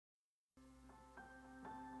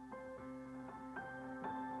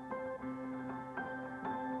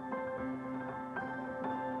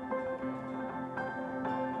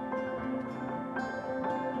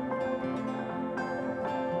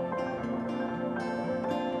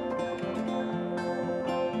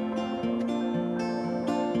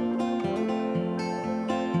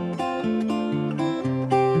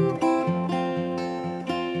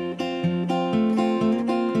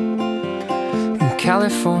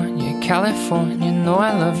California, California, know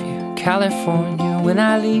I love you. California, when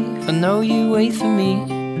I leave, I know you wait for me.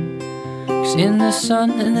 'Cause in the sun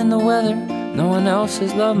and in the weather, no one else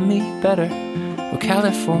has loved me better. Oh,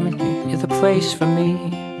 California, you're the place for me.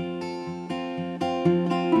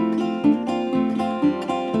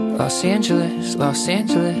 Los Angeles, Los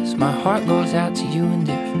Angeles, my heart goes out to you. And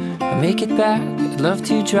if I make it back, I'd love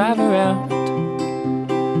to drive around.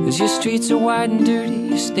 'Cause your streets are wide and dirty,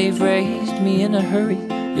 they've raised me in a hurry.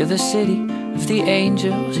 You're the city of the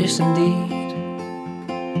angels, yes indeed.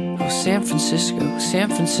 Oh, San Francisco, San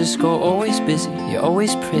Francisco, always busy, you're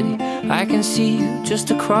always pretty. I can see you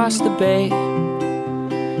just across the bay.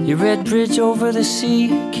 Your red bridge over the sea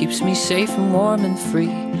keeps me safe and warm and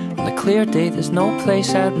free. On a clear day, there's no place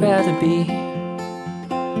I'd rather be.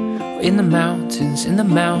 In the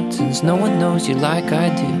mountains, no one knows you like I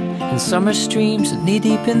do. In summer streams, knee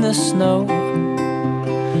deep in the snow.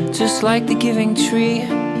 Just like the giving tree,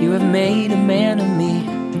 you have made a man of me.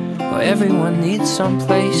 Well, everyone needs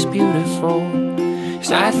someplace beautiful.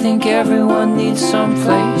 'Cause I think everyone needs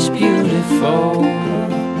someplace beautiful.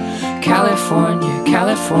 California,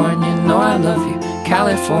 California, know I love you.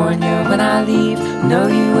 California, when I leave, know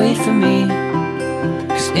you wait for me.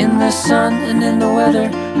 'Cause in the sun and in the weather,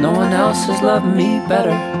 no one else has loved me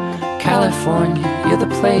better. California, you're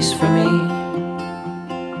the place for me.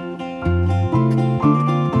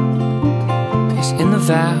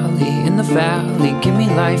 In the valley, give me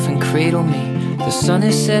life and cradle me. The sun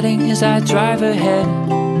is setting as I drive ahead.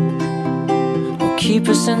 Oh, keep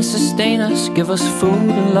us and sustain us, give us food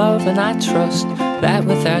and love, and I trust that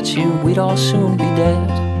without you we'd all soon be dead.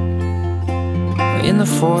 In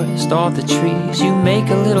the forest, all the trees, you make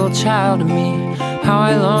a little child of me. How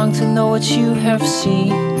I long to know what you have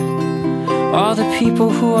seen. All the people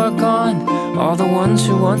who are gone, all the ones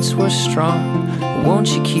who once were strong, won't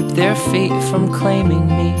you keep their fate from claiming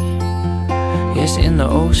me? Yes, in the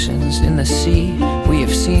oceans, in the sea, we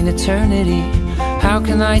have seen eternity. How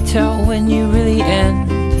can I tell when you really end?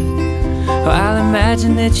 Oh, I'll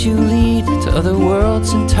imagine that you lead to other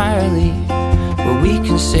worlds entirely, where we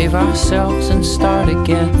can save ourselves and start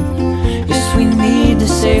again. Yes, we need to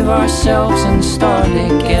save ourselves and start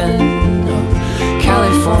again. Oh,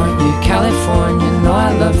 California, California, know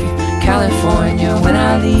I love you. California, when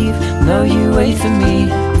I leave, know you wait for me.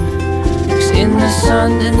 'Cause in the sun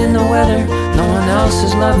and in the weather, no one else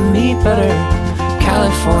has loved me better.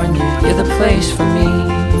 California, you're the place for me.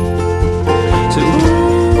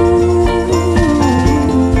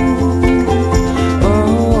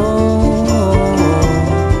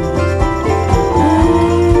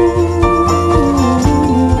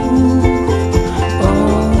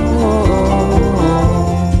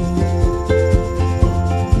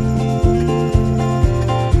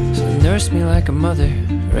 So me like a mother,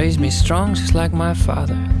 raised me strong just like my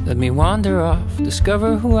father. Let me wander off, discover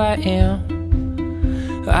who I am.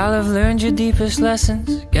 I'll have learned your deepest lessons,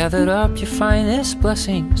 gathered up your finest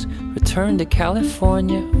blessings, return to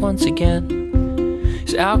California once again.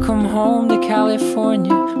 'Cause I'll come home to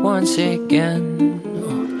California once again.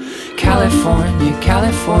 Oh, California,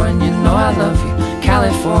 California, know I love you.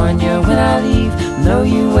 California, when I leave, know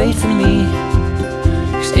you wait for me.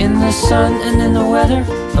 'Cause in the sun and in the weather,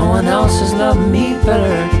 no one else has loved me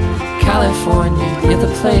better. California, you're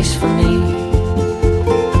the place for me.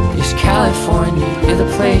 Yes, California, you're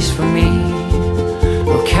the place for me.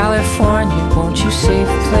 Oh, California, won't you save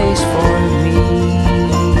a place for me?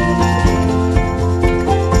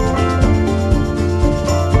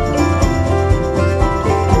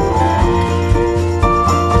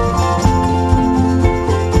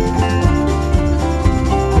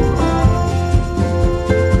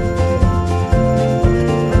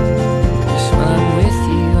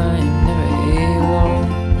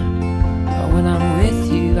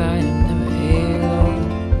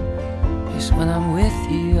 When I'm with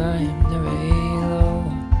you, I am never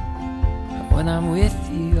alone. When I'm with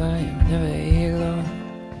you, I am never alone.